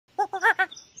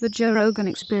The Joe Rogan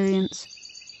Experience.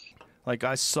 Like,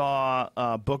 I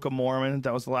saw Book of Mormon.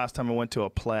 That was the last time I went to a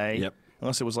play. Yep.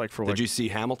 Unless it was like for Did you see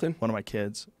Hamilton? one of my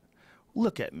kids.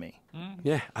 Look at me.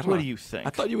 Yeah, I don't What know. do you think?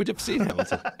 I thought you would have seen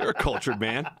Hamilton. You're a cultured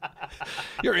man.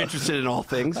 You're interested in all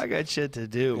things. I got shit to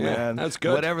do, Yeah, man. that's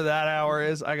good. Whatever that hour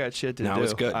is, I got shit to do. No,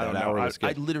 it's good. I don't That know. hour was I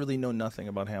good. literally know nothing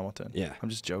about Hamilton. Yeah. I'm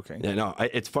just joking. Yeah, no,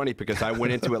 it's funny because I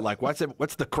went into it like, what's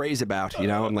the craze about? You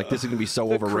know, I'm like, this is gonna be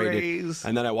so overrated. craze.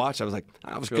 And then I watched. I was like,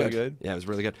 oh, it was really good. good? Yeah, it was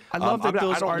really good. I love that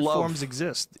those I don't art love- forms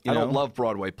exist. I don't know? love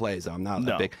Broadway plays. I'm not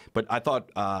that big, but I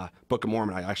thought Book of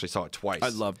Mormon. I actually saw it twice. I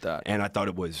loved that. and I thought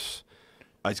it was.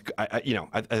 As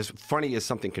funny as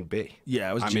something can be. Yeah,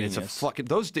 it was I mean, it's a genius. fucking.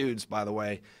 Those dudes, by the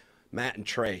way, Matt and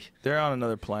Trey. They're on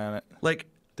another planet. Like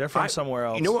They're from somewhere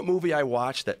else. You know what movie I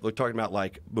watched that we're talking about,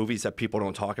 like movies that people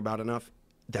don't talk about enough?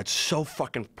 That's so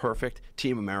fucking perfect.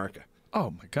 Team America.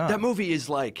 Oh my god. That movie is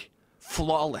like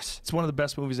flawless. It's one of the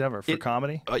best movies ever for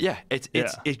comedy. Yeah,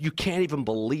 you can't even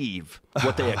believe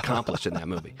what they accomplished in that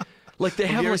movie. Like they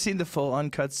Have have you ever like, seen the full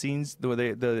uncut scenes where they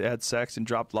had sex and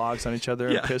dropped logs on each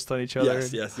other Yeah. and pissed on each other?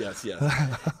 Yes.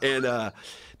 And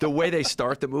the way they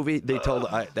start the movie, they told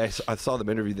I saw them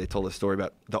interview. They told a story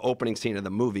about the opening scene of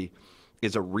the movie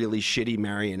is a really shitty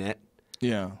marionette.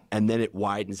 Yeah. And then it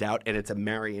widens out, and it's a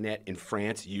marionette in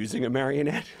France using a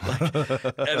marionette,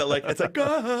 it's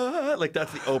like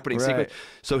that's the opening Right. sequence.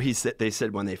 So they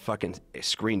said when they fucking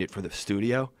screened it for the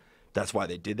studio, that's why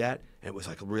they did that. And it was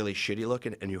like really shitty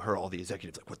looking, and you heard all the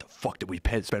executives like, "What the fuck did we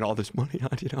spend all this money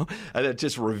on?" You know, and it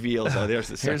just reveals, oh, there's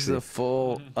the sex Here's scene. the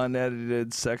full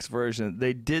unedited sex version.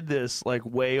 They did this like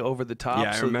way over the top Yeah,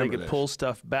 I so that they remember could this. pull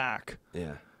stuff back.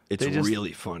 Yeah, it's They just-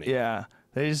 really funny. Yeah.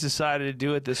 They just decided to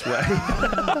do it this way,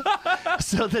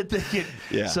 so that they could,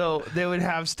 Yeah. so they would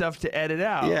have stuff to edit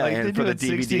out. Yeah, like and they for do the it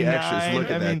DVD 69. extras, look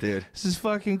at I that, mean, dude. This is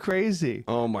fucking crazy.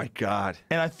 Oh my god,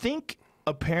 And I think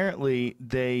apparently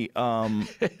they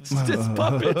it's just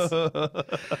puppets.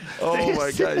 Oh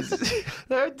my god,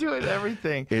 they're doing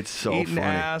everything. It's so eating funny.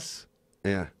 ass.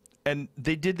 Yeah. And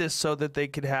they did this so that they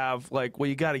could have like, well,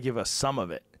 you got to give us some of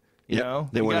it. You Yep, know,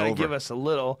 they you went got to over. give us a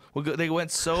little. They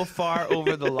went so far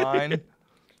over the line.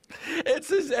 It's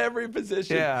just every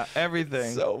position. Yeah,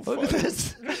 everything. So Look at funny.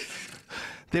 this.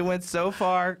 They went so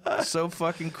far, so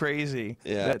fucking crazy.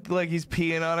 Yeah. That, like he's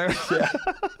peeing on her.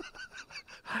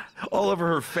 All over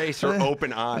her face, her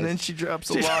open eyes. And then she drops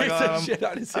a She log takes on that him. shit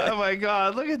on his head. Oh my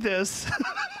god, look at this.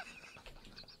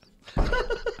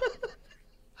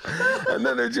 And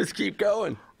then they just keep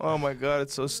going. Oh my god,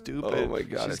 it's so stupid. Oh my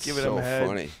god, She's it's giving so him head.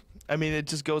 funny. I mean, it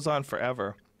just goes on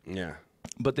forever. Yeah.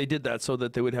 But they did that so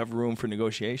that they would have room for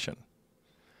negotiation.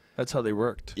 That's how they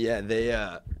worked.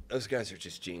 Yeah, those guys are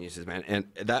just geniuses, man. And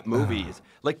that movie is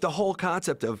like the whole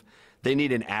concept of they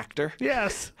need an actor.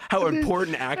 Yes. How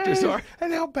important actors are.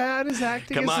 And how bad his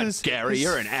acting Come is. on, his, Gary, his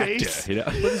you're an face actor, you know?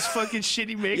 With his fucking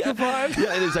shitty makeup on.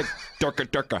 Yeah, and it's like Durka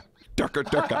Durka. Durka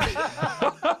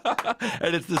Durka.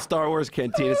 And it's the Star Wars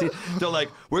cantina scene. They're like,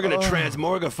 we're going to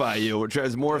transmorgify you or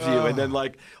transmorph you. And then,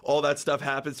 like, all that stuff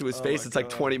happens to his face. It's like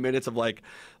 20 minutes of, like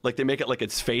they make it like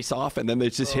it's face off. And then they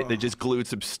just glued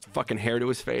some fucking hair to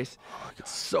his face. It's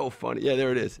so funny. Yeah,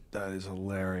 there it is. That is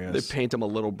hilarious. They paint him a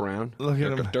little brown. Look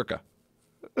at him. Durka.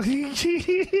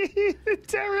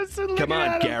 Terrence, look Come on,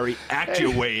 at him. Gary. Act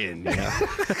your way in. Yeah.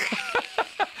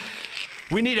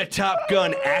 We need a Top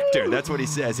Gun actor. That's what he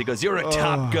says. He goes, you're a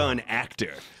Top Gun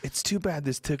actor. It's too bad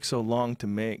this took so long to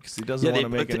make because he doesn't want to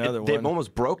make another They one.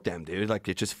 almost broke them, dude. Like,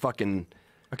 it just fucking...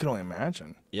 I can only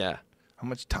imagine Yeah. how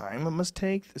much time it must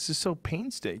take. This is so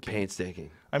painstaking.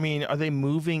 Painstaking. I mean, are they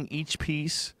moving each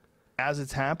piece as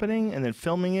it's happening and then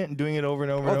filming it and doing it over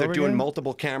and over Oh, and they're over doing again?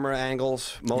 multiple camera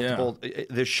angles, multiple...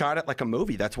 They're shot it like a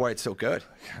movie. That's why it's so good.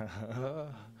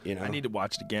 You know? I need to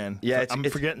watch it again. Yeah, I'm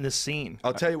it's- forgetting this scene.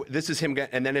 I'll tell you, this is him,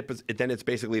 and then it's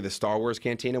basically the Star Wars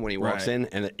cantina when he walks Right. in,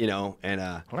 and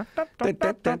yeah,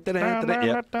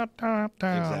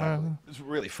 exactly. It's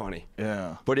really funny.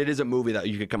 Yeah. But it is a movie that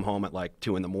you could come home at like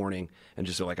 2 in the morning and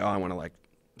just be like, oh, I want to like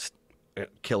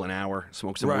kill an hour,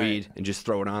 smoke some Right. weed, and just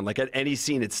throw it on. Like at any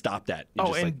scene, it stopped at. You're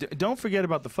Oh, just and like, don't forget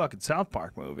about the fucking South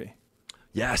Park movie.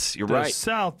 yes, you're The right.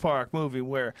 South Park movie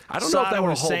where I don't know if that Saddam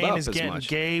will hold Hussein up is as getting much.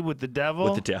 gay with the devil.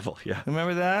 With the devil, yeah.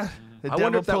 Remember that? The I devil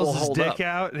wonder if that pulls will his hold dick up.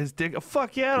 out, and his dick. Oh,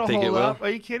 fuck yeah, it'll think it hold will? up. Are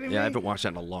you kidding me? Yeah, I haven't watched that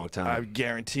in a long I time.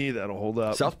 guarantee that'll hold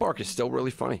up. South Park is still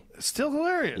really funny. Still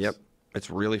hilarious. Yep, it's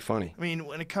really funny. I mean,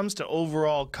 when it comes to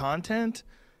overall content,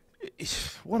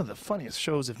 it's one of the funniest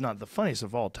shows, if not the funniest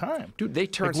of all time. Dude, they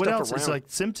turn Like, what stuff else? around. It's like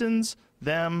Simpsons,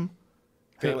 them,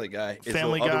 Family Guy is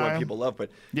Family the other Guy. one people love, but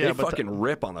Yeah, they but fucking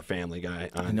rip on the Family Guy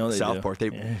on know they South do. Park. Do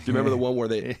you remember the one where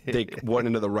they went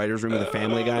into the writer's room of the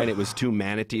Family Guy and it was two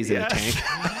manatees in a tank?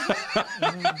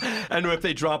 And if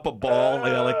they drop a ball,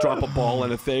 drop a ball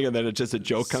in a thing, and then it just a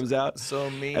joke comes out. So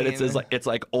mean. And it says it's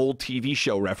like old TV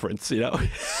show reference, you know?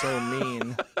 So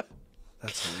mean.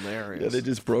 That's hilarious. Yeah, they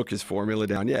just broke his formula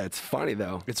down. Yeah, it's funny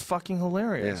though. It's fucking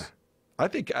hilarious. Yeah. I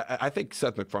think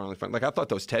Seth MacFarlane's funny. Like I thought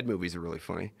those Ted movies are really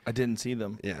funny. I didn't see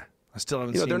them. Yeah. I still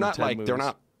haven't You know, seen they're the not Ted like movies. they're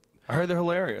not. I heard they're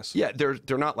hilarious. Yeah,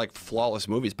 they're not like flawless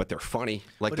movies, but they're funny.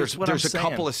 Like But there's it's what I'm a saying.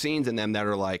 couple of scenes in them that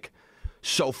are like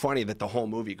so funny that the whole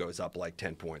movie goes up like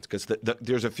 10 points because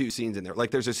there's a few scenes in there. Like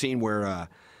there's a scene where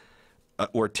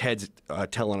Ted's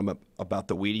telling him about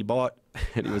the weed he bought,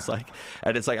 and he was like,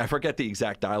 and it's like I forget the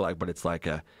exact dialogue, but it's like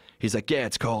he's like, yeah,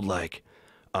 it's called like,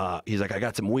 he's like, I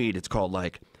got some weed. It's called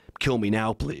like, kill me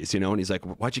now, please, you know? And he's like,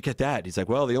 why'd you get that? He's like,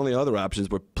 well, the only other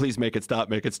options were please make it stop,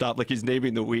 make it stop. Like he's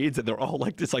naming the weeds, and they're all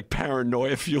like this like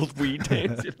paranoia-fueled weed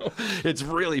names, you know? It's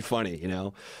really funny, you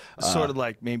know? Sort of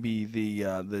like maybe the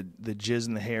jizz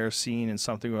in the hair scene in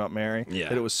Something About Mary. Yeah.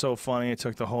 That it was so funny it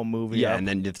took the whole movie. Yeah, up. and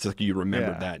then it's like you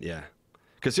remembered that, yeah.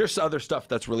 Because there's other stuff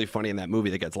that's really funny in that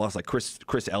movie that gets lost, like Chris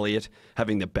Elliott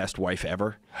having the best wife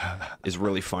ever is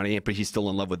really funny, but he's still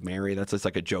in love with Mary. That's just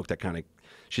like a joke that kind of,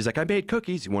 she's like, I made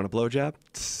cookies, you want a blowjob?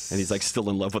 And he's like still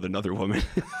in love with another woman.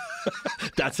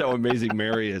 That's how amazing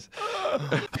Mary is.